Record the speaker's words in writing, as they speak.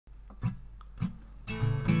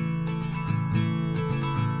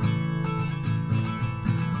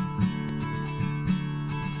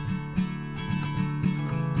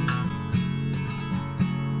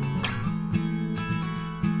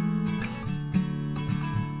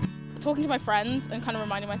talking to my friends and kind of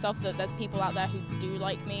reminding myself that there's people out there who do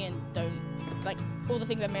like me and don't, like, all the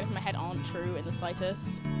things I've made up in my head aren't true in the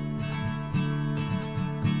slightest.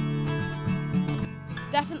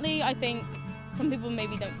 Definitely, I think some people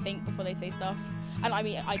maybe don't think before they say stuff, and I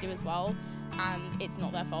mean, I do as well, and it's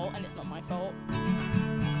not their fault and it's not my fault.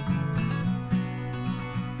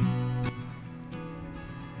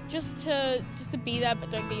 Just to be there, but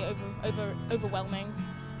don't be overwhelming.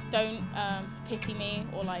 Don't pity me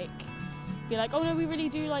or like be like, oh no, we really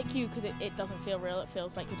do like you, because it doesn't feel real. It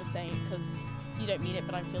feels like you're just saying it because you don't mean it,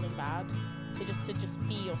 but I'm feeling bad. So just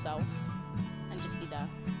be yourself and just be there.